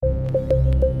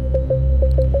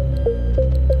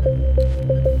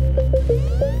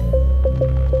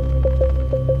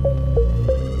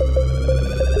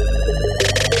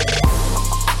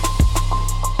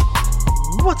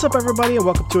up, everybody, and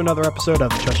welcome to another episode of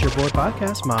the Trust Your Board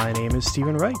podcast. My name is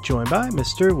Stephen Wright, joined by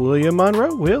Mr. William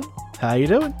Monroe. Will, how you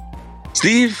doing?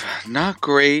 Steve, not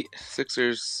great.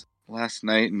 Sixers last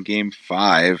night in Game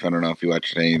 5. I don't know if you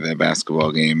watched any of the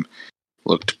basketball game.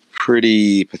 Looked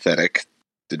pretty pathetic.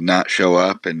 Did not show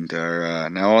up and are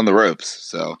now on the ropes.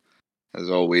 So, as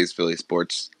always, Philly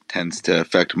sports tends to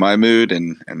affect my mood,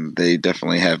 and they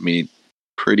definitely have me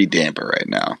pretty damper right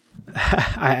now.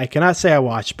 I cannot say I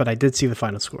watched, but I did see the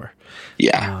final score.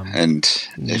 Yeah, and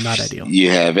not if ideal.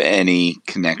 You have any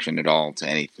connection at all to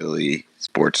any Philly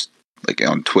sports, like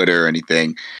on Twitter or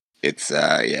anything, it's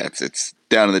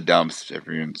down in the dumps.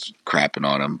 Everyone's crapping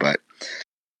on them, but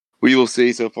we will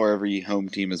see. So far, every home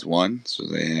team has won. So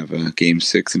they have Game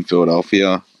 6 in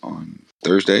Philadelphia on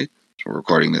Thursday. So we're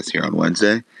recording this here on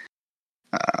Wednesday.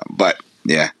 But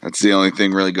yeah, that's the only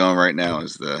thing really going right now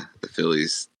is the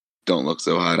Phillies don't look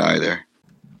so hot either.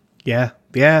 Yeah.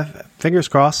 Fingers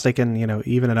crossed they can,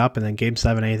 even it up, and then Game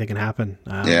 7, anything can happen.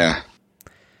 Yeah.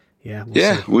 We'll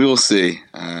see. We will see.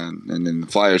 And then the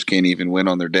Flyers can't even win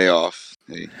on their day off.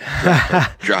 They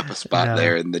drop a spot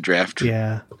there in the draft.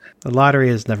 Yeah. The lottery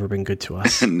has never been good to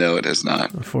us. No, it has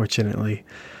not. Unfortunately.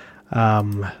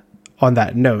 On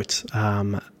that note,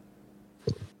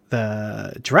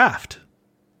 the draft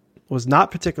was not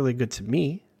particularly good to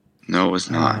me. No, it was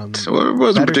not. It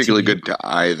wasn't particularly good to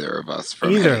either of us.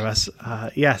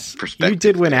 Yes. You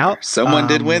did win out. Someone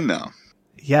did win, though.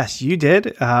 Yes, you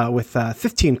did, with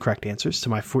 15 correct answers to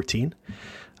my 14.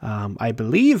 I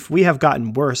believe we have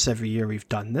gotten worse every year we've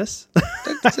done this.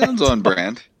 That sounds on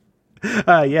brand.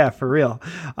 Yeah, for real.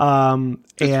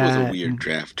 This was a weird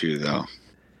draft, too, though.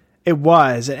 It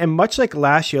was. And much like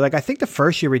last year, I think the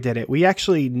first year we did it, we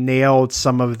actually nailed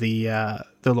some of the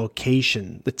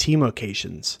team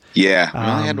locations. Yeah, we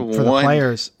only had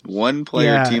one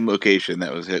player team location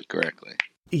that was hit correctly.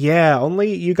 Yeah,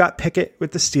 only you got Pickett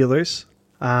with the Steelers.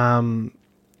 And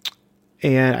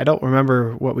I don't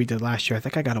remember what we did last year. I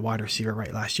think I got a wide receiver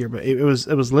right last year, but it was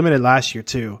limited last year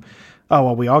too. Oh,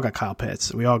 well, we all got Kyle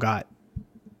Pitts. We all got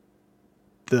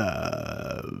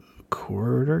the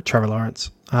quarter, Trevor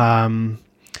Lawrence.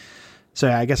 So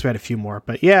yeah, I guess we had a few more,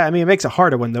 but yeah, it makes it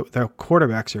harder when the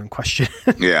quarterbacks are in question.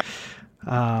 Yeah.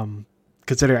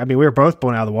 Consider, we were both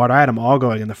blown out of the water. I had them all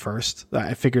going in the first.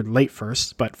 I figured late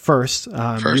first, but first.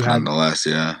 First, nonetheless,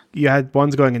 yeah. You had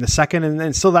ones going in the second,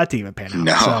 and still that didn't even pan out.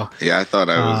 No, so, yeah, I thought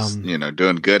I was,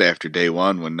 doing good after day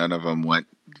one when none of them went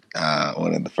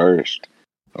in the first,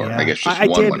 or I guess just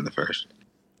one in the first.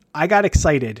 I got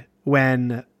excited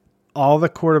when all the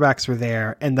quarterbacks were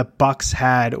there, and the Bucks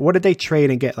had, what did they trade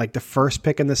and get, the first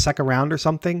pick in the second round or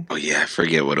something? Oh yeah, I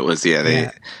forget what it was. Yeah,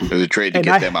 there was a trade to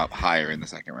get them up higher in the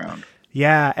second round.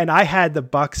 Yeah, and I had the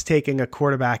Bucks taking a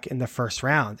quarterback in the first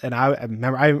round, and I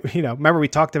remember we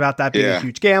talked about that being a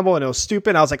huge gamble, and it was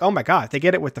stupid. I was like, oh my god, if they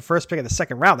get it with the first pick of the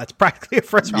second round, that's practically a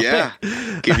first round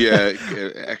pick. Give you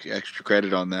extra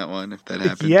credit on that one if that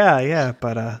happened. Yeah,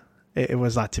 but it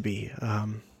was not to be.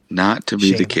 Not to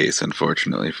be the case,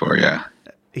 unfortunately for you.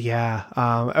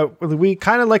 Yeah, we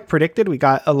kind of predicted. We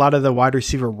got a lot of the wide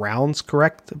receiver rounds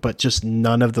correct, but just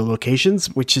none of the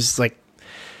locations, which is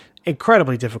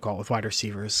incredibly difficult with wide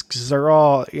receivers because they're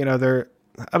all, I don't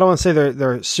want to say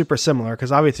they're super similar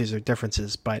because obviously there are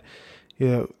differences, but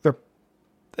they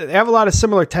have a lot of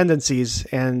similar tendencies,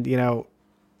 and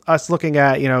us looking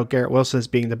at Garrett Wilson as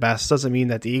being the best doesn't mean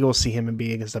that the Eagles see him as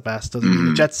being as the best. Doesn't mean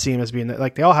the Jets see him as being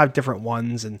they all have different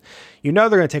ones, and they're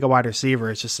going to take a wide receiver.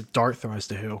 It's just a dart throw as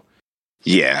to who.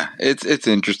 Yeah, it's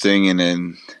interesting, and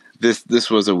then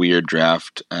this was a weird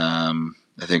draft. I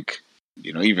think.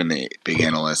 Even the big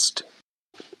analyst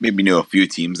maybe knew a few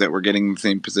teams that were getting the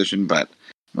same position, but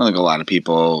I don't think a lot of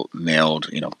people nailed,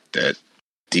 that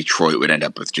Detroit would end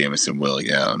up with Jameson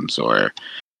Williams or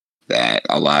that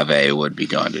Olave would be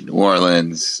going to New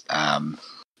Orleans.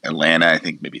 Atlanta, I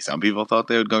think maybe some people thought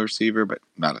they would go receiver, but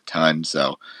not a ton.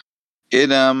 So it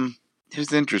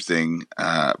was interesting,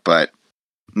 but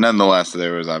nonetheless,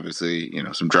 there was obviously,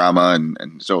 some drama, and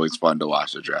it's always fun to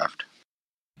watch the draft.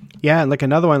 Yeah, and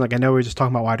another one, I know we were just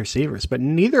talking about wide receivers, but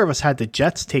neither of us had the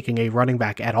Jets taking a running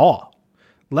back at all,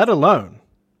 let alone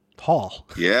Hall.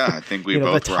 Yeah, I think we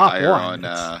both were higher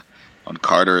on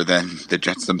Carter than the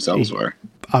Jets themselves were.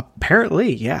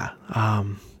 Apparently, yeah.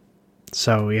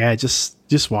 So yeah,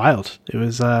 just wild. It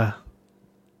was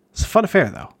it's a fun affair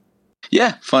though.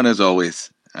 Yeah, fun as always.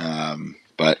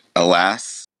 But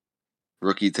alas,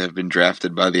 rookies have been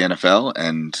drafted by the NFL,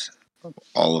 and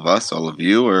all of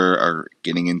you are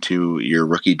getting into your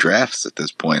rookie drafts at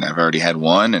this point. I've already had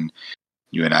one, and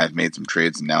you and I have made some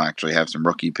trades and now actually have some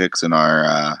rookie picks in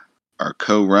our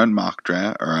co-run mock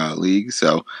draft or league.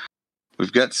 So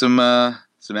we've got some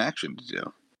action to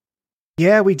do.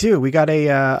 Yeah, we do. We got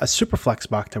a Superflex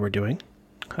mock that we're doing.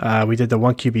 We did the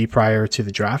 1QB prior to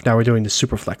the draft. Now we're doing the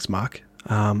Superflex mock.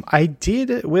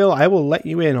 I will let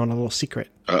you in on a little secret.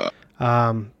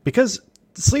 Because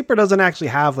Sleeper doesn't actually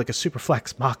have like a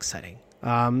Superflex mock setting.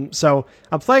 So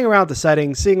I'm playing around with the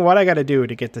settings, seeing what I got to do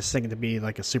to get this thing to be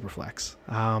like a Superflex.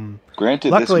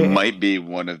 Granted, luckily, this might be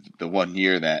one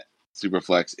year that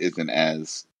Superflex isn't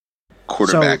as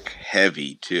quarterback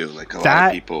heavy too. Like a lot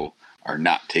of people are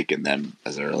not taking them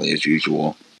as early as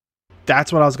usual.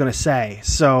 That's what I was going to say.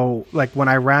 So like when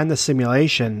I ran the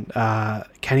simulation,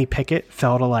 Kenny Pickett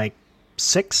fell to like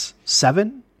 6,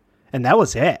 7, and that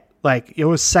was it. Like it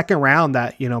was second round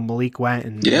that, Malik went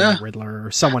and Riddler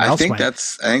or someone else went. I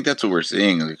think that's what we're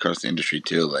seeing across the industry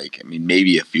too. Like, I mean,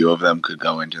 maybe a few of them could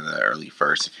go into the early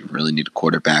first if you really need a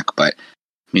quarterback, but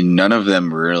I mean, none of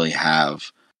them really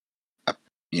have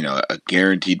a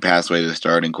guaranteed pathway to the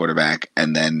starting quarterback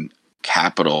and then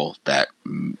capital that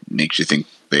makes you think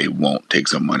they won't take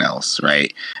someone else,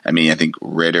 right? I mean, I think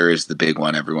Ritter is the big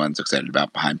one everyone's excited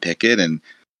about behind Pickett, and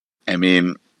I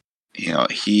mean,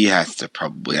 he has to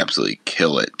probably absolutely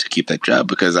kill it to keep that job,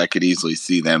 because I could easily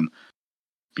see them,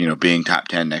 being top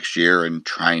 10 next year and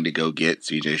trying to go get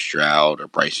CJ Stroud or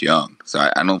Bryce Young.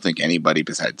 So I don't think anybody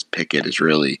besides Pickett is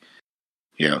really,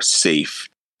 safe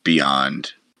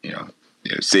beyond,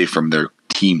 safe from their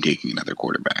team taking another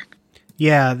quarterback.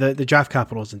 Yeah, the draft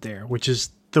capital isn't there, which is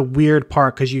the weird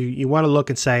part, because you want to look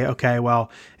and say, okay,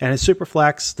 well, and in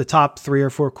Superflex, the top 3 or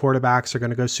 4 quarterbacks are going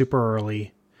to go super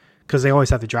early because they always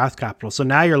have the draft capital. So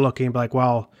now you're looking like,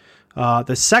 well,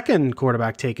 the second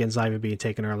quarterback taken is not even being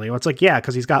taken early. Well, it's like, yeah,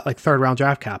 because he's got like 3rd round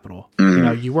draft capital.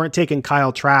 Mm-hmm. You weren't taking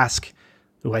Kyle Trask,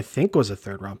 who I think was a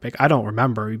 3rd round pick. I don't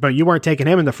remember, but you weren't taking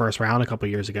him in the 1st round a couple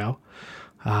years ago.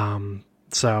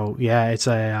 So yeah, it's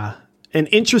an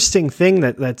interesting thing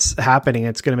that's happening.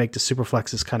 It's going to make the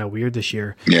Superflexes kind of weird this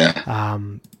year. Yeah.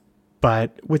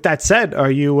 But with that said,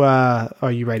 are you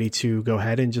ready to go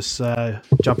ahead and just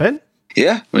jump in?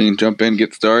 Yeah, we can jump in,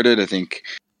 get started.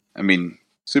 I mean,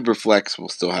 Superflex will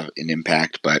still have an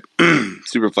impact, but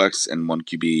Superflex and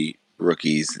 1QB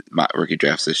rookie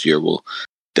drafts this year will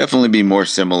definitely be more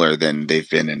similar than they've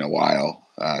been in a while.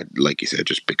 Like you said,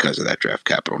 just because of that draft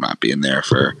capital not being there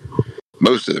for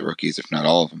most of the rookies, if not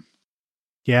all of them.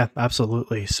 Yeah,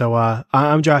 absolutely. So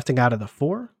I'm drafting out of the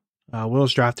 4.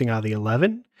 Will's drafting out of the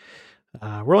 11.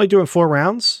 We're only doing 4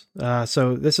 rounds.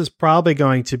 So this is probably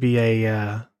going to be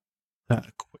a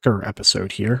quicker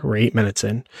episode here. We're 8 minutes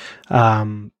in.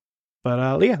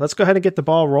 But yeah, let's go ahead and get the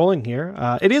ball rolling here.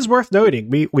 It is worth noting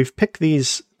we've picked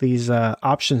these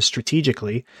options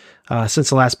strategically. Since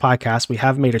the last podcast, we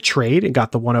have made a trade and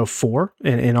got the 104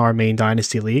 in our main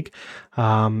Dynasty League.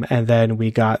 And then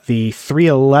we got the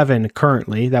 311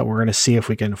 currently that we're going to see if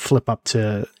we can flip up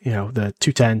to, the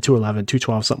 210, 211,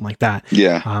 212, something like that.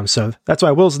 Yeah. So that's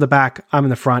why Will's in the back. I'm in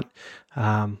the front.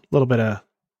 A little bit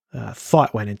of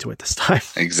thought went into it this time.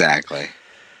 Exactly.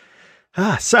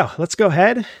 So let's go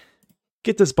ahead.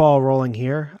 Get this ball rolling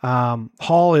here.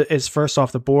 Hall is first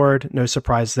off the board. No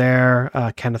surprise there.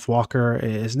 Kenneth Walker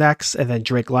is next, and then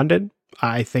Drake London.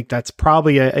 I think that's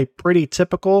probably a pretty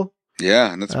typical.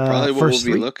 Yeah, and that's probably what we'll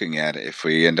be looking at if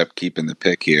we end up keeping the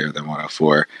pick here, the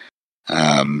 104.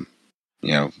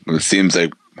 It seems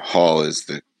like Hall is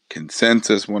the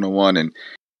consensus 101, and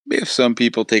we have some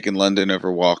people taking London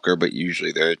over Walker, but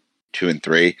usually they're 2 and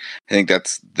 3. I think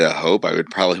that's the hope. I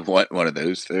would probably want one of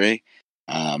those 3.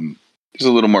 There's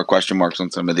a little more question marks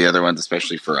on some of the other ones,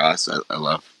 especially for us. I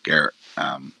love Garrett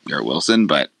Wilson,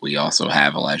 but we also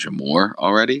have Elijah Moore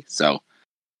already. So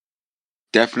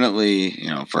definitely,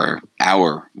 for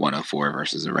our 104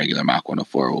 versus a regular mock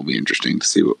 104, will be interesting to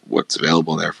see what's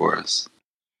available there for us.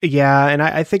 Yeah, and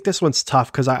I think this one's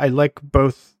tough because I like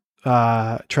both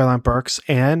Treylon Burks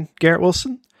and Garrett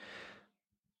Wilson.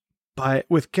 But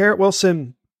with Garrett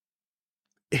Wilson,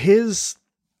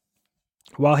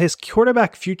 while his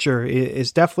quarterback future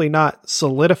is definitely not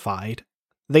solidified,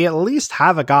 they at least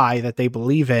have a guy that they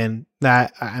believe in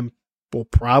that will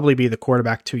probably be the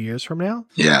quarterback 2 years from now.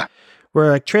 Yeah.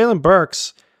 Where like Treylon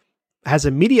Burks has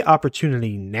immediate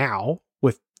opportunity now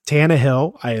with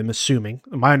Tannehill, I am assuming.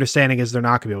 My understanding is they're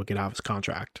not going to be able to get out of his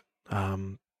contract.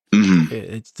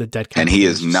 It's the dead cap. And he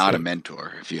is not a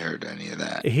mentor, if you heard any of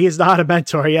that. He is not a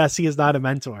mentor. Yes, he is not a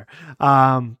mentor.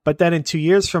 But then in 2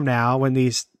 years from now, when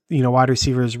these wide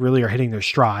receivers really are hitting their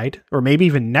stride, or maybe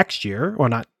even next year, or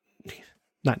not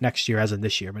next year as in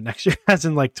this year, but next year as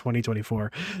in like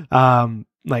 2024.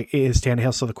 Like, is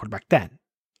Tannehill still the quarterback then?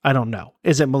 I don't know.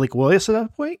 Is it Malik Willis at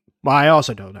that point? Well, I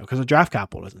also don't know because the draft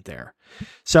capital isn't there.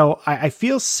 So I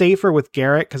feel safer with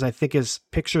Garrett because I think his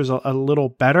picture's a little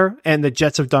better, and the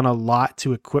Jets have done a lot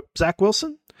to equip Zach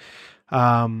Wilson.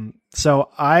 So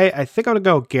I think I'm going to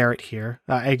go Garrett here.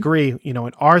 I agree, in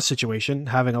our situation,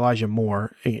 having Elijah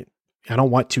Moore, I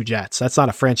don't want 2 Jets. That's not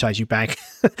a franchise you bank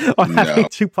on having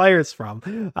 2 players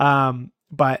from.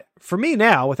 But for me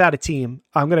now, without a team,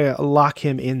 I'm going to lock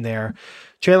him in there.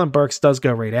 Traylon Burks does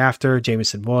go right after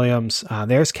Jameson Williams.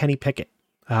 There's Kenny Pickett,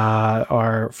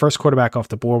 our first quarterback off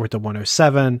the board with the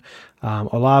 107.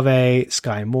 Olave,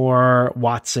 Sky Moore,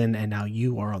 Watson, and now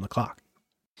you are on the clock.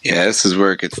 Yeah, this is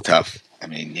where it gets tough. I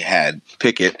mean, you had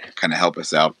Pickett kind of help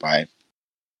us out by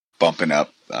bumping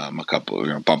up bumping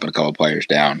a couple players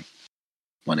down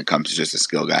when it comes to just the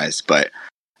skill guys. But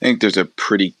I think there's a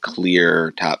pretty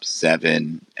clear top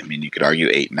 7. I mean, you could argue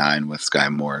 8, 9 with Sky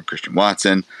Moore and Christian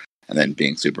Watson, and then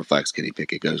being super flex, Kenny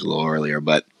Pickett goes a little earlier,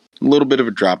 but a little bit of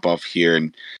a drop off here,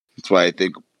 and that's why I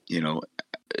think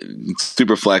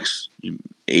super flex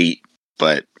 8,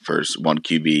 but for one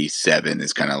QB 7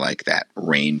 is kind of like that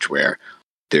range where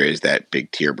there is that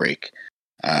big tier break,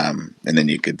 and then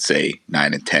you could say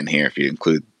 9 and 10 here if you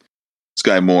include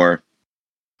Sky Moore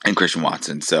and Christian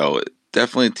Watson. So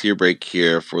definitely a tier break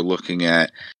here. If we're looking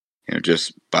at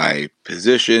just by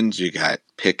positions, you got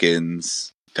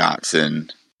Pickens,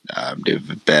 Dotson,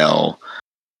 David Bell.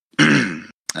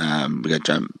 We got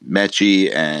John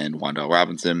Mechie and Wan'Dale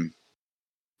Robinson.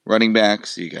 Running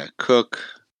backs, you got Cook.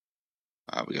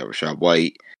 We got Rachaad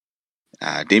White,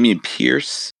 Dameon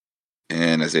Pierce,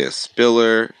 and Isaiah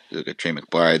Spiller. You look at Trey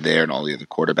McBride there and all the other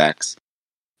quarterbacks.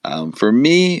 For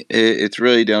me, it's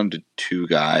really down to 2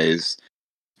 guys.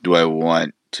 Do I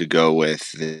want to go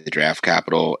with the draft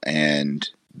capital and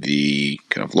the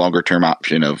kind of longer term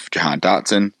option of Jahan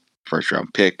Dotson, first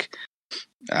round pick?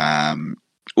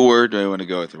 Or do I want to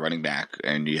go with the running back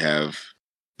and you have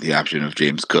the option of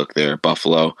James Cook there at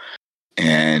Buffalo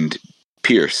and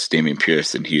Dameon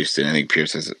Pierce in Houston? I think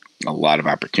Pierce has a lot of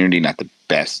opportunity, not the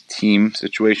best team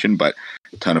situation, but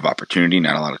a ton of opportunity,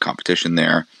 not a lot of competition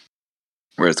there.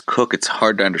 Whereas Cook, it's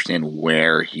hard to understand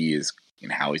where he is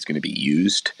and how he's going to be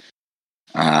used.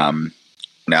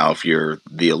 Now, if you're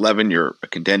the 11, you're a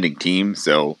contending team,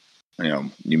 so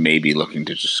you may be looking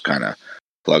to just kind of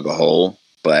plug a hole.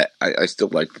 But I still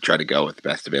like to try to go with the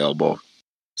best available.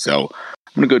 So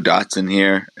I'm going to go Dotson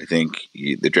here. I think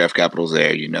the draft capital's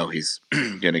there. He's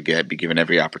going to be given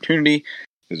every opportunity.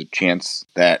 There's a chance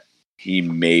that he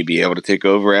may be able to take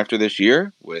over after this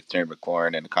year with Terry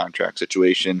McLaurin in a contract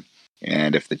situation.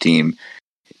 And if the team,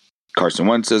 Carson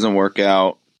Wentz doesn't work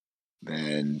out,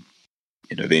 then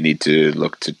they need to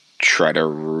look to try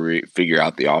to figure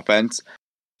out the offense.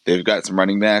 They've got some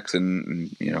running backs, and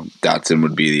Dotson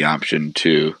would be the option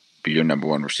to be your number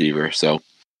 1 receiver. So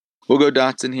we'll go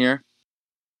Dotson here.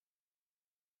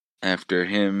 After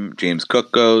him, James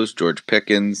Cook goes, George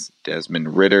Pickens,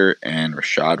 Desmond Ridder, and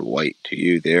Rachaad White to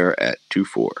you there at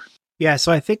 2-4. Yeah,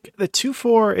 so I think the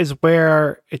 2-4 is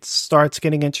where it starts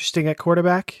getting interesting at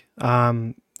quarterback.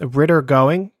 Ridder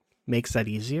going makes that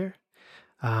easier.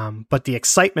 But the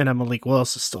excitement of Malik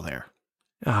Willis is still there.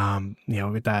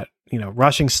 With that,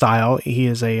 rushing style, he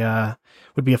is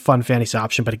would be a fun fantasy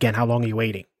option. But again, how long are you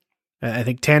waiting? I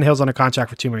think Tannehill's under contract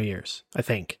for 2 more years, I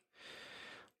think.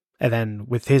 And then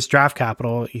with his draft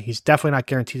capital, he's definitely not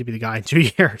guaranteed to be the guy in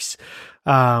 2 years.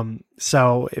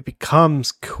 So it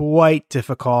becomes quite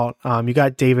difficult. You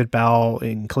got David Bell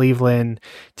in Cleveland,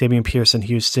 Dameon Pierce in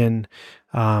Houston,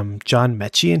 John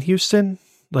Mechie in Houston.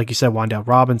 Like you said, Wan'Dale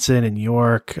Robinson in New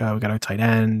York. We got our tight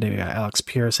end. We got Alex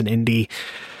Pierce in Indy.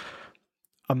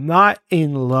 I'm not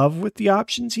in love with the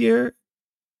options here.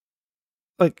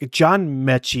 Like John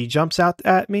Mechie jumps out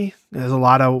at me. There's a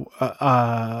lot of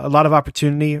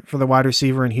opportunity for the wide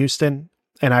receiver in Houston,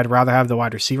 and I'd rather have the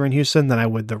wide receiver in Houston than I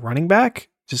would the running back,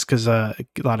 just because a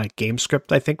lot of game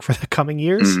script I think for the coming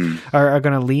years are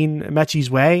going to lean Mechie's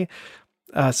way.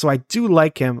 So I do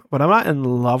like him, but I'm not in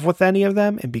love with any of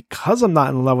them, and because I'm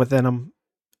not in love with them,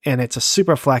 and it's a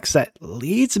super flex, that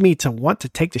leads me to want to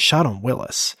take the shot on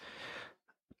Willis.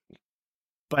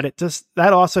 But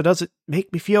that also doesn't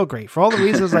make me feel great for all the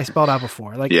reasons I spelled out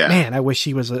before. Like, man, I wish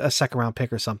he was a second round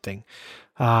pick or something.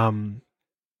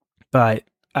 But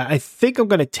I think I'm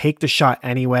going to take the shot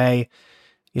anyway,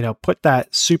 put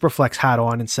that super flex hat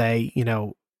on and say,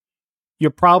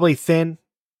 you're probably thin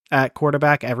at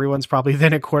quarterback. Everyone's probably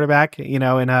thin at quarterback, in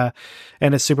a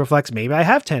super flex. Maybe I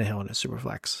have Tannehill in a super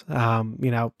flex,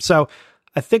 so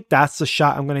I think that's the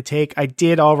shot I'm going to take. I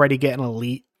did already get an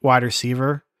elite wide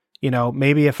receiver.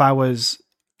 Maybe if I was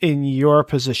in your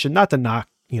position, not to knock,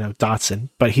 Dotson,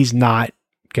 but he's not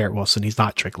Garrett Wilson. He's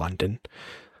not Drake London.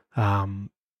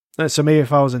 So maybe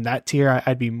if I was in that tier,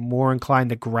 I'd be more inclined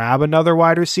to grab another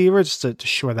wide receiver just to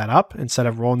shore that up instead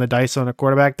of rolling the dice on a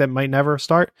quarterback that might never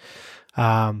start.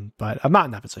 But I'm not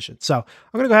in that position. So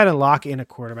I'm going to go ahead and lock in a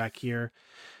quarterback here.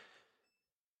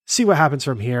 See what happens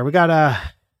from here. We got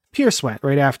Pierce went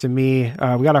right after me.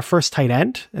 We got our first tight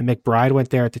end, and McBride went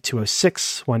there at the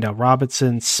 206. Wendell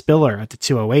Robinson, Spiller at the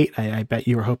 208. I bet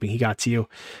you were hoping he got to you.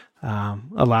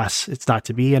 Alas, it's not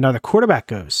to be. Another quarterback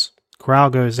goes.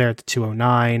 Corral goes there at the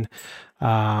 209.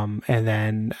 And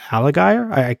then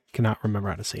Algier, I cannot remember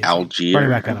how to say it. Algier,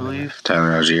 running back I believe.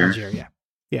 Tyler Algier. Yeah.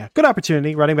 Yeah. Good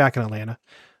opportunity. Running back in Atlanta.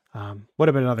 Would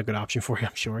have been another good option for you,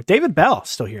 I'm sure. David Bell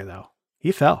still here, though.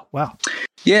 He fell. Wow.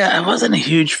 Yeah, I wasn't a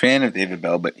huge fan of David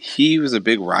Bell, but he was a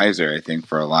big riser, I think,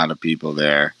 for a lot of people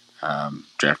there.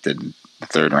 Drafted in the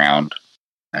 3rd round,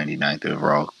 99th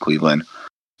overall, Cleveland.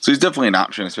 So he's definitely an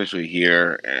option, especially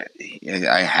here.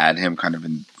 I had him kind of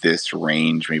in this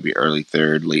range, maybe early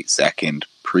 3rd, late 2nd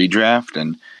pre-draft,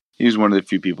 and he was one of the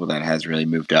few people that has really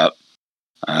moved up.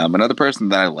 Another person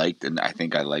that I liked, and I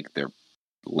think I liked their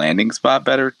landing spot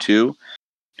better too,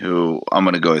 who I'm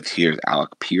going to go with here is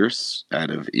Alec Pierce out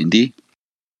of Indy.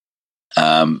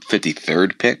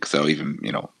 53rd pick, so even,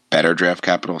 better draft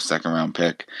capital, 2nd round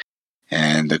pick.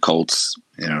 And the Colts,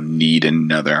 need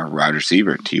another wide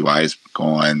receiver. T.Y. is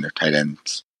gone. Their tight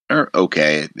ends are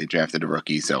okay. They drafted a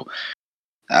rookie, so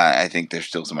I think there's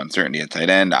still some uncertainty at tight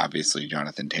end. Obviously,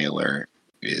 Jonathan Taylor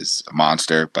is a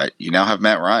monster, but you now have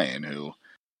Matt Ryan, who,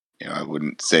 I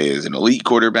wouldn't say is an elite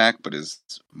quarterback, but is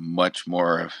much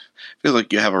more. Feels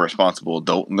like you have a responsible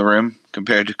adult in the room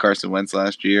compared to Carson Wentz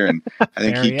last year, and I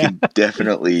think he can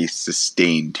definitely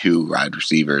sustain 2 wide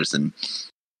receivers. And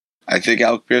I think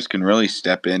Alec Pierce can really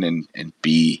step in and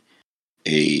be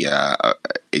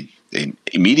an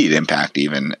immediate impact,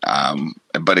 even.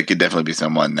 But it could definitely be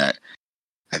someone that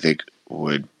I think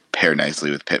would pair nicely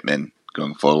with Pittman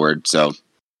going forward. So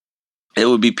it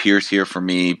would be Pierce here for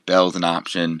me. Bell's an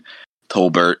option.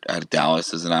 Tolbert out of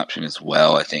Dallas is an option as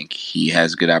well. I think he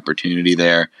has good opportunity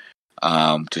there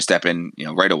to step in,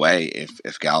 right away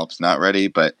if Gallup's not ready.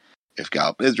 But if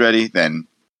Gallup is ready, then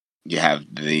you have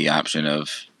the option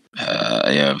of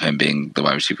him being the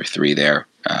wide receiver 3 there.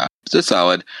 So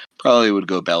solid. Probably would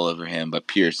go Bell over him, but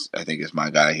Pierce I think is my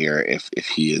guy here if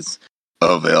he is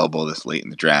available this late in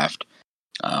the draft.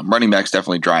 Running backs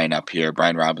definitely drying up here.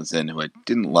 Brian Robinson, who I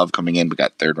didn't love coming in, but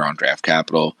got 3rd round draft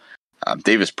capital.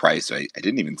 Davis Price, I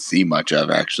didn't even see much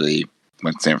of, actually.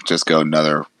 Went to San Francisco,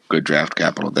 another good draft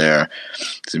capital there.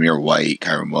 Zamir White,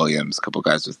 Kyron Williams, a couple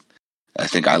guys with, I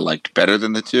think I liked better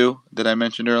than the 2 that I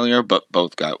mentioned earlier, but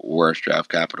both got worse draft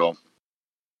capital.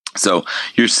 So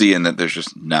you're seeing that there's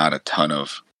just not a ton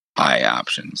of high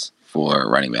options for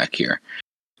running back here.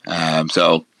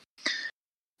 So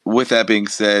with that being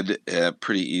said,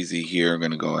 pretty easy here. I'm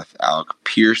going to go with Alec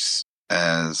Pierce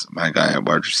as my guy at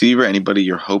wide receiver. Anybody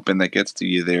you're hoping that gets to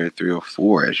you there at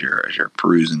 304 as you're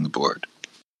perusing the board?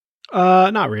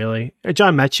 Not really.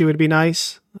 John Mechie would be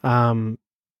nice.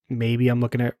 Maybe I'm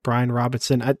looking at Brian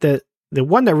Robinson. The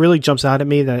one that really jumps out at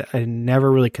me that I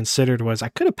never really considered was I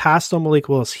could have passed on Malik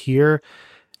Willis here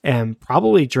and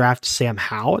probably draft Sam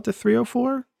Howell at the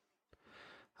 304.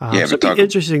 Yeah, so but it'd be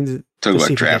interesting to talk see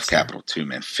about draft capital too,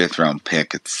 man. 5th round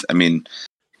pick. It's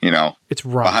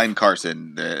rough. Behind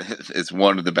Carson, it's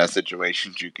one of the best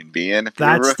situations you can be in. If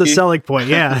That's the selling point.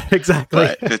 Yeah, exactly.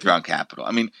 But 5th round capital.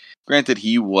 Granted,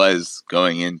 he was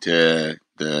going into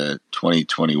the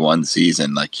 2021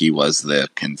 season like he was the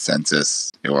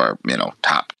consensus or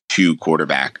top 2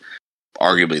 quarterback,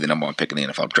 arguably the number 1 pick in the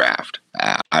NFL draft.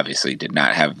 Obviously, did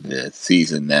not have the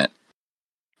season that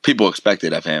people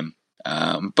expected of him.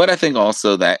 But I think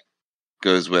also that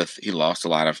goes with he lost a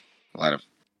lot of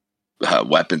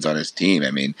weapons on his team.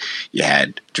 You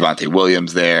had Javonte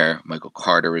Williams there, Michael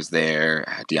Carter was there,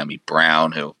 De'Ami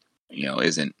Brown, who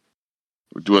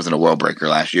wasn't a world breaker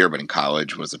last year, but in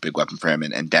college was a big weapon for him,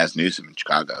 and Daz Newsome in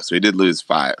Chicago. So he did lose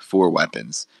 4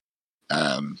 weapons.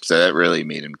 So that really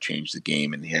made him change the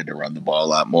game, and he had to run the ball a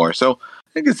lot more. So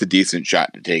I think it's a decent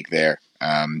shot to take there.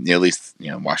 At least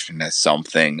Washington has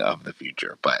something of the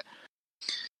future, but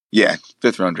yeah,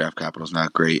 5th round draft capital is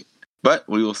not great. But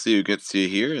we will see who gets to you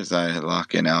here as I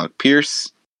lock in Alec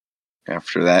Pierce.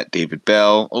 After that, David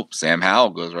Bell. Sam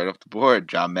Howell goes right off the board.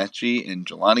 John Mechie and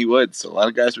Jelani Woods. So a lot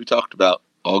of guys we talked about,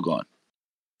 all gone.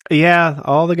 Yeah,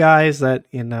 all the guys that,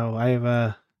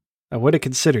 I would have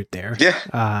considered there.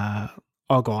 Yeah.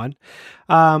 All gone.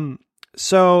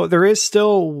 So there is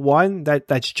still one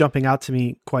that's jumping out to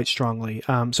me quite strongly.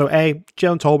 So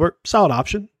Jalen Tolbert, solid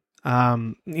option.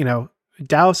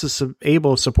 Dallas is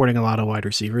supporting a lot of wide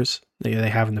receivers. They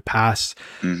have in the past.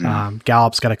 Mm-hmm.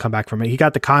 Gallup's got to come back from it. He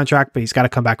got the contract, but he's got to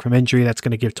come back from injury. That's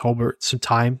going to give Tolbert some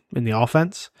time in the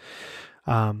offense.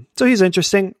 So he's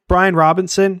interesting. Brian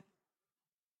Robinson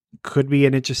could be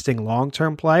an interesting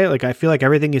long-term play. Like, I feel like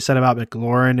everything you said about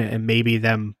McLaurin and maybe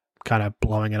them kind of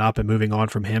blowing it up and moving on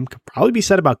from him could probably be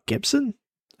said about Gibson.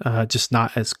 Just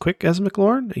not as quick as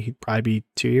McLaurin. He'd probably be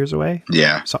 2 years away.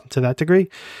 Yeah. Something to that degree.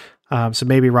 So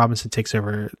maybe Robinson takes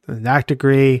over in that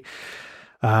degree.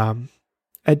 And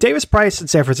Davis Price in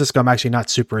San Francisco, I'm actually not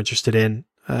super interested in.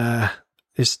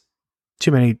 There's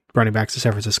too many running backs in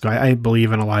San Francisco. I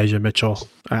believe in Elijah Mitchell.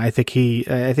 I think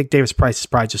Davis Price is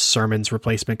probably just Sermon's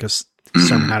replacement because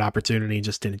Sermon had opportunity and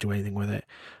just didn't do anything with it.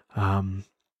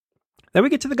 Then we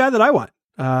get to the guy that I want,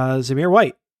 Zamir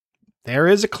White. There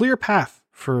is a clear path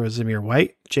for Zamir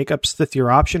White. Jacobs' fifth-year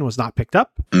option was not picked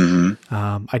up.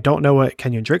 Mm-hmm. I don't know what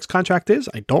Kenyon Drake's contract is.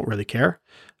 I don't really care.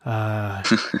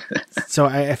 So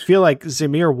I feel like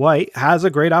Zamir White has a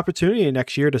great opportunity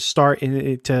next year to start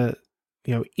to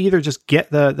either just get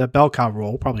the bell cow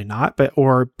role, probably not,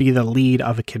 or be the lead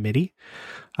of a committee.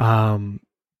 And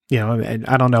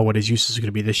I don't know what his use is going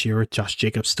to be this year with Josh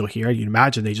Jacobs still here. You'd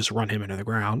imagine they just run him into the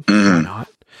ground. Mm-hmm. Why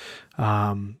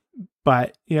not?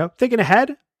 But thinking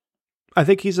ahead, I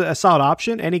think he's a solid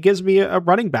option, and he gives me a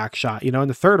running back shot. In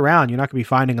the third round, you're not going to be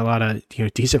finding a lot of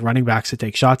decent running backs to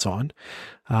take shots on.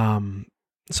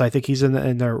 So I think he's in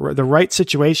the right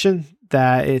situation.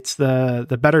 That it's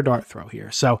the better dart throw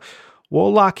here. So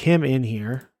we'll lock him in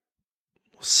here.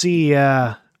 We'll see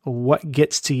what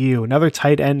gets to you. Another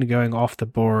tight end going off the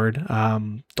board.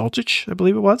 Dulcich, I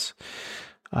believe it was.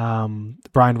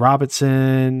 Brian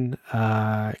Robinson,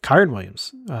 Kyron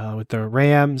Williams with the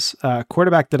Rams,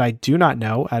 quarterback that I do not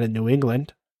know out of New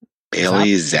England.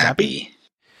 Bailey Zappi.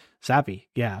 Zappi.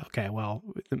 Yeah. Okay. Well,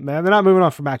 they're not moving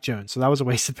on from Mac Jones, so that was a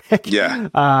wasted pick. Yeah.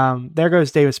 There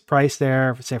goes Davis Price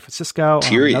there for San Francisco.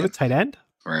 Another tight end.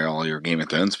 For all your Game of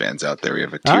Thrones fans out there, we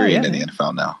have a Tyrion in the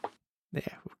NFL now.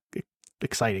 Yeah.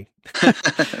 Exciting.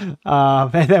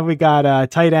 And then we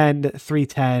got tight end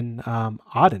 310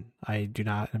 Auden.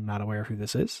 I'm not aware of who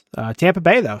this is. Tampa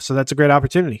Bay though, so that's a great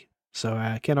opportunity. So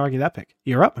I can't argue that pick.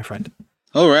 You're up, my friend.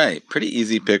 All right, pretty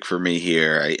easy pick for me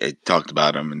here. I talked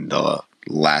about him in the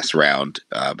last round,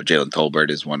 but Jalen Tolbert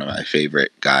is one of my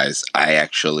favorite guys. I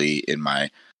actually, in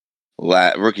my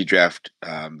rookie draft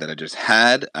that I just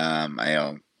had,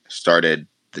 I started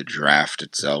the draft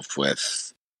itself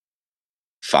with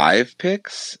 5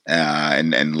 picks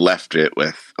and left it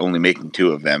with only making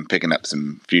 2 of them, picking up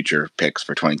some future picks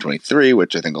for 2023,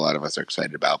 which I think a lot of us are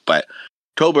excited about. But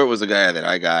Tolbert was the guy that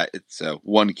I got. It's a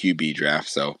 1 QB draft,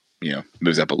 so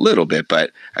moves up a little bit,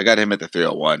 but I got him at the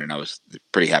 301, and I was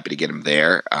pretty happy to get him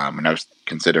there. And I was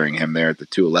considering him there at the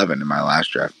 211 in my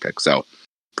last draft pick, so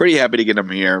pretty happy to get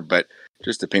him here. But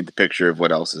just to paint the picture of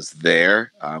what else is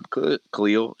there,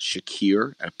 Khalil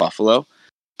Shakir at Buffalo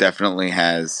definitely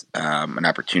has an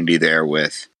opportunity there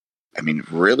with,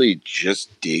 really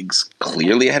just Diggs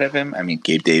clearly ahead of him.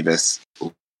 Gabe Davis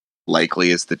likely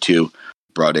is the 2.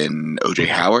 Brought in OJ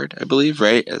Howard, I believe,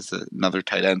 right, as another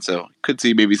tight end. So could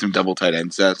see maybe some double tight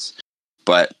end sets.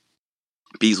 But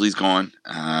Beasley's gone,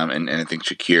 and I think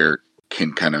Shakir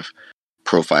can kind of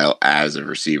profile as a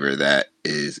receiver that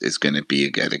is going to be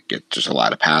a guy that gets just a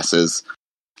lot of passes.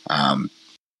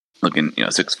 Looking,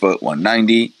 6 foot,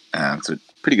 190, so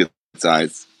pretty good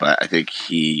size. But I think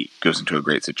he goes into a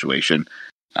great situation.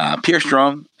 Pierre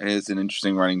Strong is an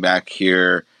interesting running back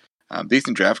here.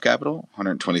 Decent draft capital,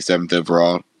 127th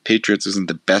overall. Patriots isn't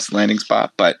the best landing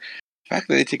spot, but the fact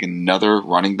that they take another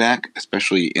running back,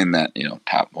 especially in that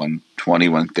top 120,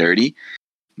 130,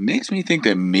 makes me think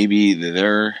that maybe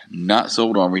they're not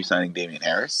sold on re-signing Damian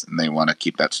Harris, and they want to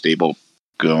keep that stable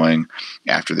going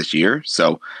after this year.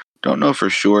 So don't know for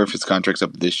sure if his contract's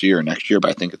up this year or next year,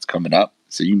 but I think it's coming up.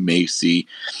 So you may see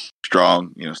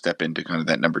Strong, step into kind of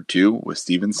that number 2 with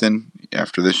Stevenson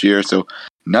after this year. So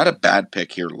not a bad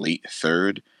pick here, late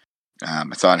 3rd. I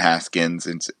saw in Haskins,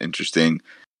 it's interesting.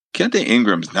 Keontae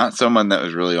Ingram's not someone that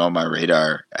was really on my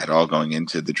radar at all going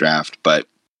into the draft, but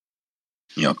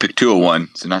pick 201,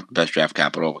 so not the best draft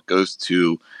capital. It goes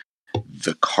to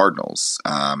the Cardinals,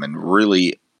 and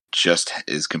really just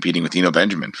is competing with Eno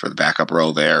Benjamin for the backup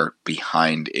role there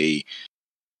behind a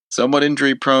somewhat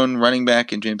injury-prone running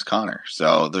back in James Conner.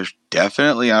 So there's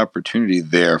definitely opportunity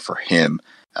there for him.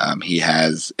 He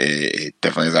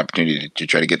definitely has opportunity to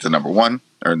try to get to number 1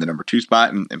 or in the number 2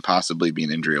 spot and possibly be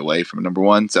an injury away from number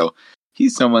 1. So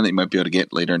he's someone that you might be able to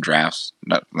get later in drafts.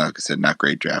 Not, like I said, not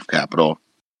great draft capital.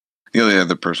 The only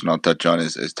other person I'll touch on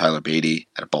is Tyler Beatty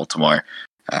at Baltimore.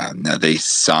 Now they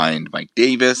signed Mike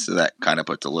Davis, so that kind of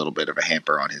puts a little bit of a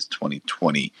hamper on his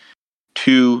 2020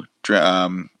 2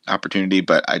 opportunity,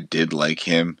 but I did like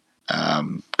him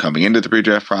coming into the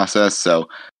pre-draft process. So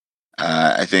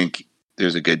I think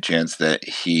there's a good chance that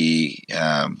he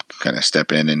kind of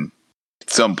step in and at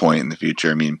some point in the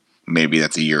future. I mean, maybe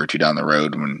that's a year or two down the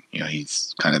road when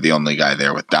he's kind of the only guy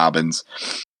there with Dobbins,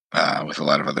 with a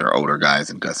lot of other older guys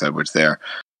and Gus Edwards there.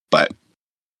 But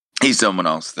he's someone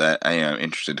else that I am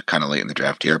interested to kind of late in the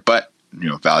draft here. But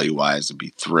value-wise, I'd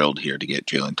be thrilled here to get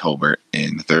Jalen Tolbert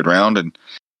in the 3rd round. And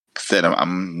like I said,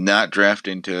 I'm not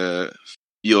drafting to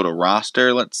field a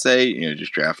roster, let's say,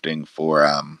 just drafting for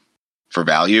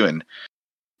value. And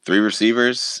 3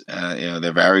 receivers,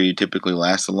 they're very typically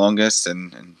last the longest.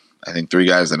 And I think 3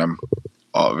 guys that I'm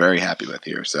very happy with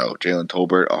here. So Jalen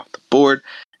Tolbert off the board.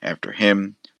 After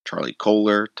him, Charlie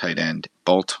Kohler, tight end,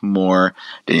 Baltimore.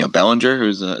 Daniel Bellinger,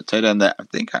 who's a tight end that I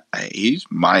think he's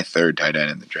my 3rd tight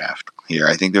end in the draft here.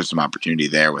 I think there's some opportunity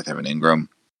there with Evan Ingram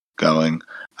going.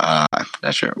 I'm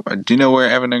not sure. Do you know where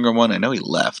Evan Ingram went? I know he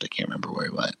left. I can't remember where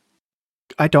he went.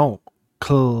 I don't.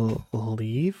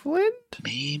 Cleveland?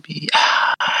 Maybe.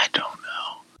 I don't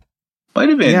know. Might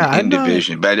have been in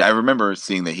division, but I remember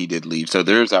seeing that he did leave. So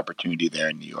there's opportunity there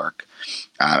in New York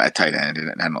at tight end,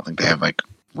 and I don't think they have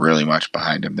really much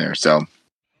behind him there. So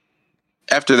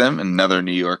after them, another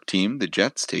New York team, the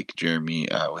Jets take Jeremy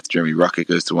Ruckert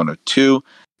goes to 102,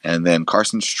 and then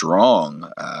Carson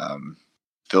Strong,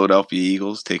 Philadelphia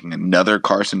Eagles taking another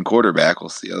Carson quarterback. We'll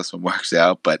see how this one works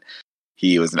out, but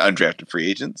he was an undrafted free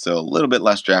agent, so a little bit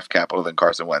less draft capital than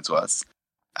Carson Wentz was.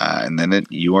 And then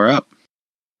you are up.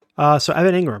 So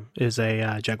Evan Ingram is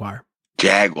a Jaguar.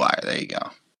 Jaguar, there you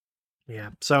go.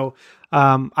 Yeah. So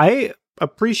I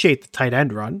appreciate the tight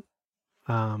end run.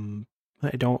 I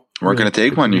don't. We're going to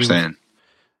take one, you're saying?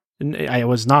 I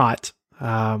was not.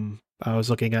 I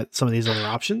was looking at some of these other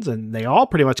options, and they all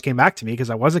pretty much came back to me because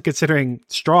I wasn't considering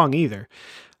Strong either.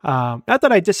 Not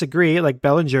that I disagree. Like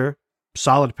Bellinger,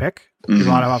 solid pick. Mm-hmm.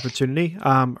 A lot of opportunity.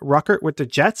 Ruckert with the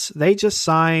Jets, they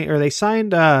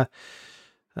signed the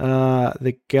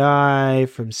guy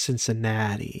from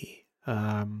Cincinnati.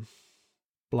 Blah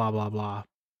blah blah.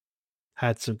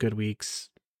 Had some good weeks.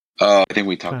 I think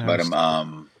we talked about him.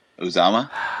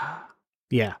 Uzama.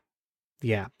 Yeah.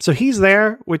 So he's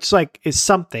there, which is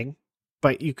something,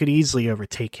 but you could easily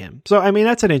overtake him. So I mean,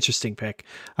 that's an interesting pick.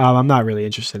 I'm not really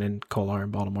interested in Kolar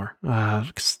in Baltimore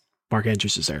because Mark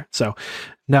Andrews is there. So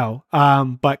no.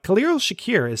 But Khalil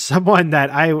Shakir is someone that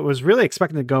I was really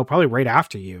expecting to go probably right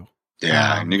after you.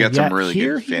 Yeah, and you got some really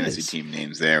good fantasy team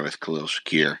names there with Khalil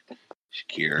Shakir.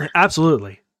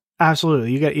 Absolutely.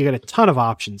 You got a ton of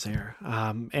options there.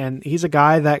 And he's a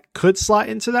guy that could slot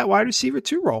into that wide receiver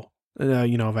 2 role.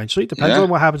 Eventually. It depends on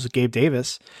what happens with Gabe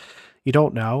Davis. You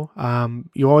don't know.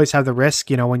 You always have the risk,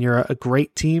 when you're a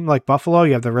great team like Buffalo,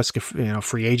 you have the risk of,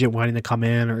 free agent wanting to come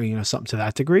in or, something to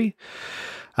that degree.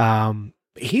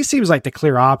 He seems like the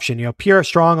clear option. Pierre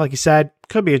Strong, like you said,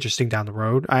 could be interesting down the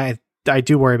road. I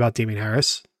do worry about Damien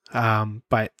Harris.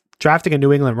 But drafting a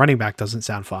New England running back doesn't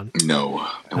sound fun. No,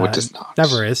 it does not.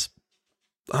 Never is.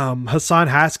 Hassan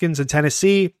Haskins in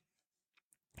Tennessee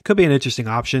could be an interesting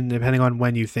option, depending on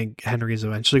when you think Henry is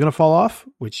eventually going to fall off,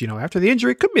 which, after the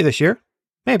injury, could be this year.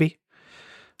 Maybe.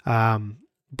 But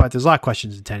there's a lot of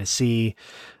questions in Tennessee.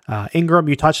 Ingram,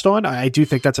 you touched on. I do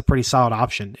think that's a pretty solid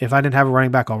option. If I didn't have a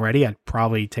running back already, I'd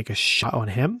probably take a shot on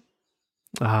him.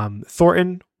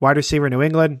 Thornton, wide receiver, New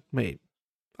England.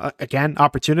 Again,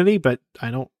 opportunity, but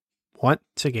I don't want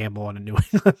to gamble on a New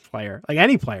England player, like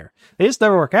any player. They just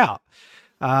never work out.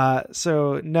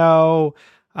 So no,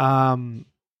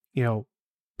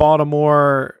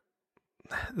 Baltimore,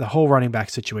 the whole running back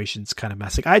situation is kind of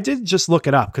messy. I did just look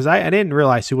it up because I didn't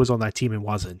realize who was on that team and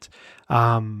wasn't.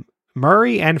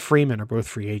 Murray and Freeman are both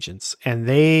free agents, and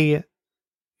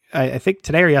I think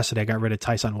today or yesterday, got rid of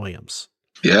Tyson Williams.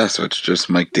 Yeah, so it's just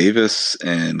Mike Davis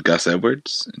and Gus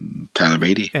Edwards and Tyler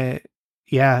Beatty. And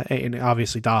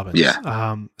obviously Dobbins.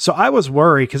 Yeah. So I was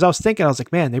worried because I was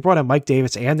like, man, they brought in Mike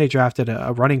Davis and they drafted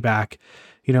a running back.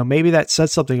 Maybe that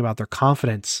says something about their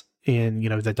confidence in,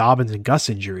 the Dobbins and Gus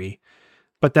injury.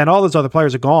 But then all those other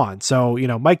players are gone. So,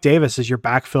 Mike Davis is your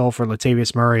backfill for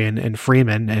Latavius Murray and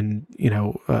Freeman, and,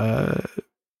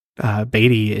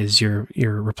 Beatty is your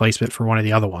replacement for one of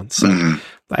the other ones. So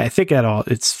I think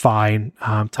it's fine.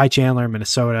 Ty Chandler in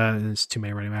Minnesota, and there's too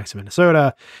many running backs in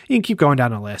Minnesota. You can keep going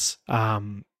down the list.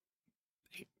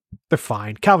 They're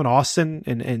fine. Calvin Austin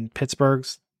in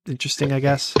Pittsburgh's interesting, I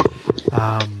guess.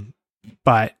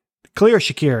 But Khalil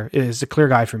Shakir is the clear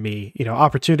guy for me.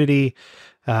 Opportunity,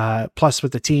 plus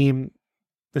with the team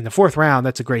in the 4th round,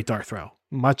 that's a great dart throw.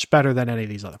 much better than any of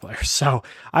these other players. So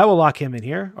I will lock him in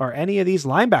here. Are any of these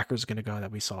linebackers going to go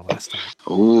that we saw last time?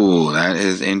 Ooh, that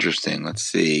is interesting. Let's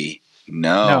see.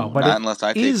 No, but not unless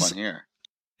I take one here.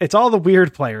 It's all the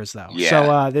weird players though. Yeah.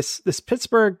 So this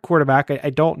Pittsburgh quarterback, I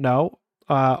don't know.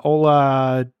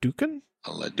 Ola Dukin?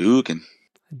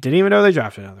 Didn't even know they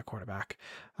drafted another quarterback.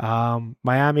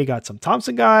 Miami got some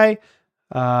Thompson guy.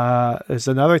 There's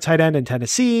another tight end in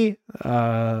Tennessee.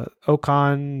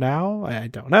 Ocon now, I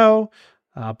don't know.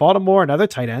 Baltimore, another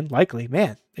tight end, likely.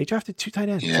 Man, they drafted 2 tight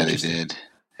ends. Yeah, they did.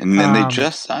 And then they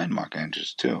just signed Mark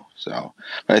Andrews too. So,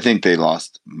 but I think they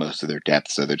lost most of their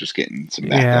depth, so they're just getting some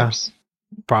backups.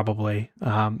 Yeah, probably.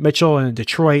 Mitchell in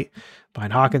Detroit,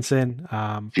 behind Hawkinson.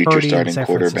 Future Purdy starting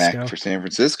quarterback for San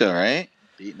Francisco, right?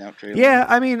 Beating out Trey Lance.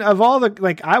 I mean, of all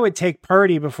the, I would take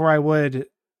Purdy before I would,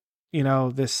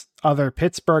 this other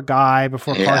Pittsburgh guy,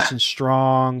 before Carson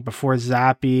Strong, before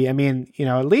Zappe. I mean,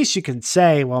 at least you can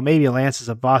say, well, maybe Lance is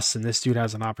a bust and this dude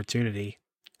has an opportunity.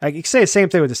 Like, you can say the same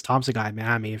thing with this Thompson guy in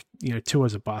Miami. If,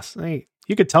 Tua's a bust. I mean,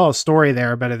 you could tell a story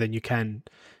there better than you can,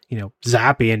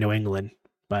 Zappe in New England.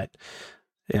 But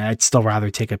I'd still rather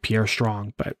take a Pierre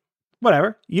Strong. But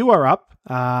whatever. You are up.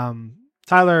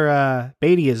 Tyler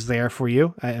Beatty is there for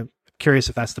you. I'm curious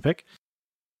if that's the pick.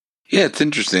 Yeah, it's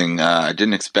interesting. I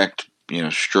didn't expect,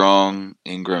 Strong,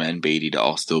 Ingram, and Beatty to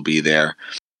all still be there.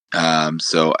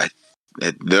 So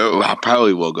I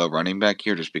probably will go running back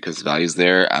here just because the value's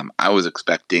there. I was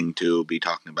expecting to be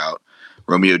talking about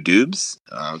Romeo Doubs,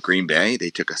 Green Bay. They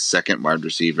took a second wide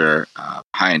receiver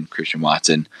behind Christian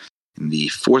Watson in the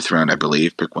 4th round, I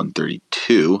believe, pick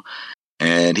 132.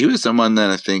 And he was someone that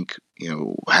I think,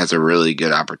 has a really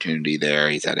good opportunity there.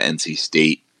 He's at NC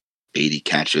State, 80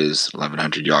 catches,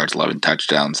 1,100 yards, 11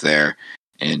 touchdowns there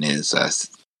in his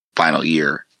final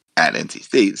year at NC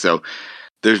State. So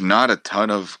there's not a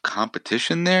ton of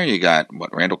competition there. You got,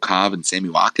 Randall Cobb and Sammy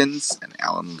Watkins and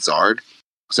Alan Lazard.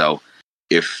 So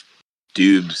if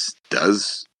Doubs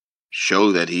does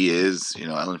show that he is,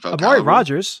 NFL Amari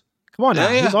Rogers, come on now,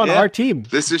 he's on our team.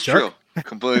 This is true.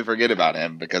 Completely forget about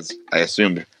him because I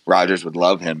assumed Rogers would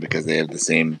love him because they have the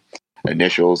same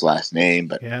initials, last name,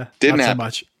 but didn't not have so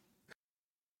much.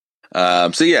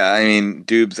 So yeah, I mean,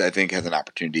 Doubs I think has an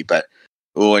opportunity, but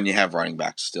when you have running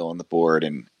backs still on the board,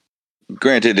 and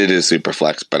granted it is super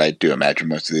flex, but I do imagine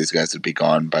most of these guys would be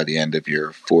gone by the end of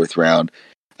your 4th round.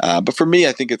 But for me,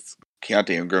 I think it's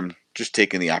Keontae Ingram just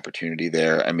taking the opportunity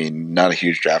there. I mean, not a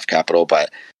huge draft capital,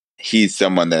 but he's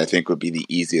someone that I think would be the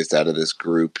easiest out of this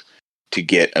group to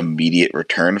get immediate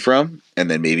return from, and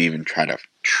then maybe even try to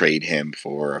trade him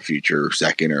for a future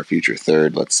 2nd or a future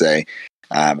 3rd, let's say,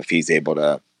 if he's able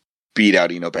to beat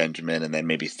out Eno Benjamin and then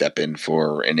maybe step in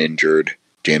for an injured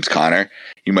James Conner,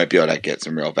 you might be able to get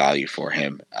some real value for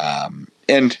him.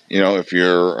 And, if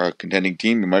you're a contending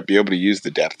team, you might be able to use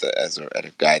the depth as a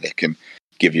guy that can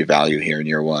give you value here in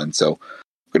year 1. So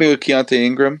we're going to go Keontae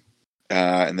Ingram.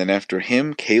 And then after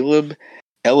him, Caleb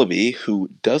Ellaby, who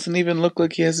doesn't even look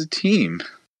like he has a team.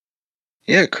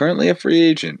 Yeah, currently a free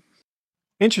agent.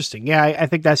 Interesting. Yeah, I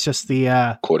think that's just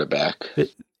the quarterback. The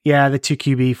 2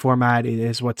 QB format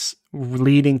is what's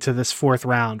leading to this 4th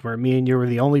round, where me and you were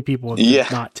the only people who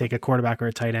did not take a quarterback or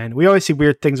a tight end. We always see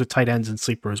weird things with tight ends and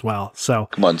Sleeper as well. So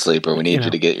come on, Sleeper, we need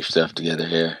you to get your stuff together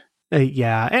here. And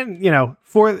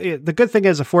the good thing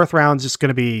is a 4th round is just going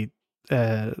to be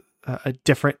a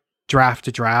different draft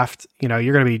to draft. You're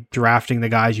going to be drafting the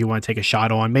guys you want to take a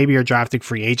shot on. Maybe you're drafting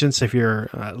free agents if your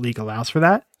league allows for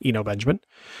that. Benjamin.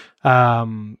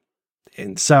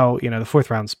 And so, the 4th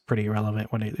round's pretty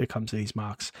irrelevant when it comes to these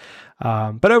mocks.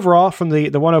 But overall, from the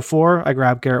 104, I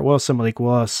grabbed Garrett Wilson, Malik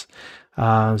Willis,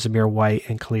 Zamir White,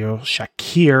 and Khalil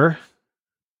Shakir,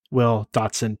 Will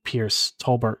Dotson, Pierce,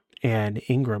 Tolbert, and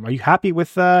Ingram. Are you happy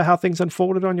with how things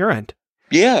unfolded on your end?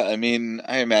 Yeah, I mean,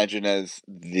 I imagine if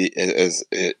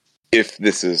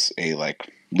this is a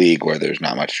league where there's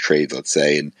not much trades, let's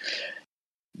say, and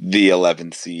the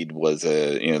 11th seed was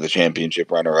the championship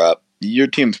runner-up, your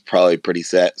team's probably pretty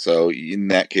set. So in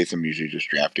that case, I'm usually just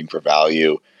drafting for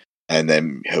value and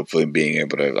then hopefully being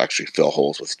able to actually fill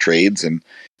holes with trades. And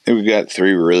I think we've got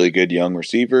 3 really good young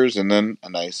receivers and then a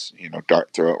nice,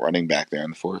 dart throw at running back there in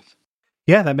the 4th.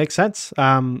 Yeah, that makes sense.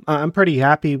 I'm pretty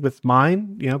happy with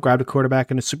mine. Grabbed a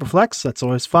quarterback in a super flex. That's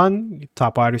always fun.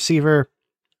 Top wide receiver.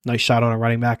 Nice shot on a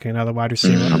running back and another wide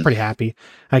receiver. I'm pretty happy.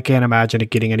 I can't imagine it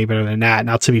getting any better than that.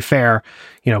 Now, to be fair,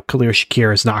 Khalil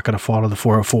Shakir is not going to fall to the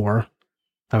 404,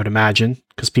 I would imagine,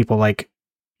 because people like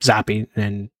Zappe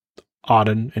and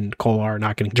Auden and Kolar are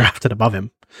not getting drafted above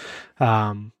him.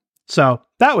 So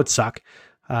that would suck.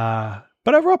 But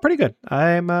overall, pretty good.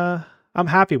 I'm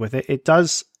happy with it. It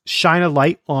does shine a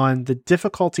light on the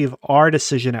difficulty of our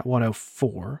decision at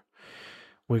 104.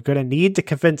 We're going to need to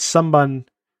convince someone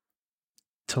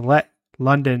to let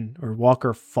London or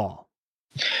Walker fall.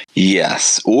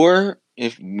 Yes. Or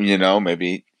if,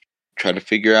 maybe try to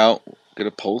figure out, get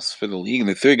a pulse for the league. And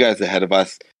the three guys ahead of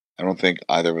us, I don't think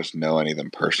either of us know any of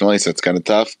them personally, so it's kind of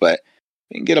tough, but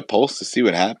we can get a pulse to see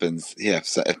what happens. Yeah,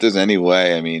 if there's any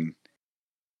way,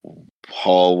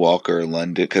 Hall, Walker,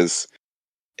 London, because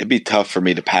it'd be tough for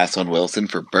me to pass on Wilson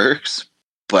for Burks,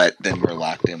 but then we're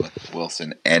locked in with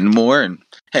Wilson and Moore, and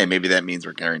hey, maybe that means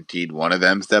we're guaranteed one of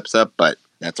them steps up, but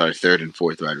that's our third and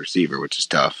fourth wide receiver, which is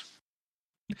tough.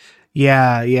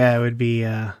 Yeah, it would be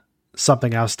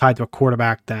something else tied to a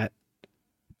quarterback that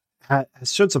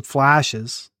has showed some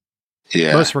flashes.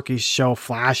 Yeah. Most rookies show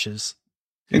flashes.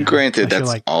 And granted,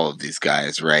 that's all of these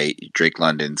guys, right? Drake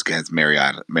London has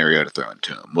Mariota throwing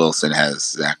to him. Wilson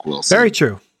has Zach Wilson. Very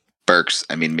true. Burks,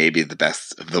 maybe the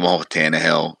best of them all with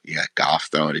Tannehill. You got Goff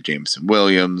throwing to Jameson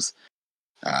Williams.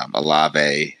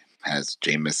 Olave has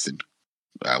Jameson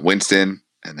Winston.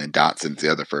 And then Dotson's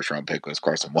the other first-round pick was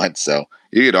Carson Wentz. So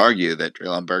you could argue that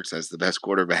Treylon Burks has the best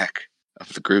quarterback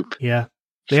of the group. Yeah,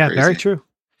 very true.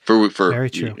 For very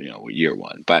true. Year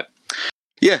one. But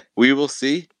yeah, we will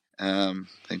see. I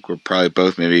think we're probably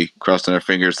both maybe crossing our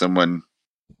fingers someone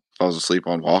falls asleep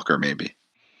on Walker, maybe.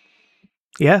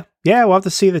 Yeah, we'll have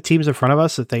to see the teams in front of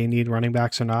us if they need running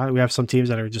backs or not. We have some teams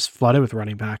that are just flooded with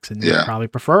running backs and probably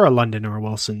prefer a London or a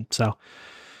Wilson. So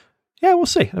yeah, we'll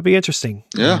see. It'll be interesting.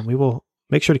 Yeah, we will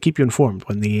make sure to keep you informed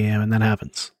when that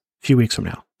happens a few weeks from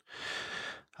now.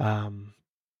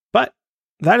 But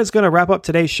that is going to wrap up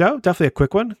today's show. Definitely a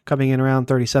quick one, coming in around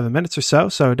 37 minutes or so.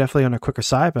 So definitely on a quicker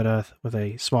side, but with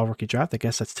a small rookie draft, I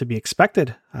guess that's to be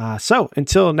expected. So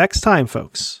until next time,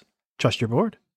 folks, trust your board.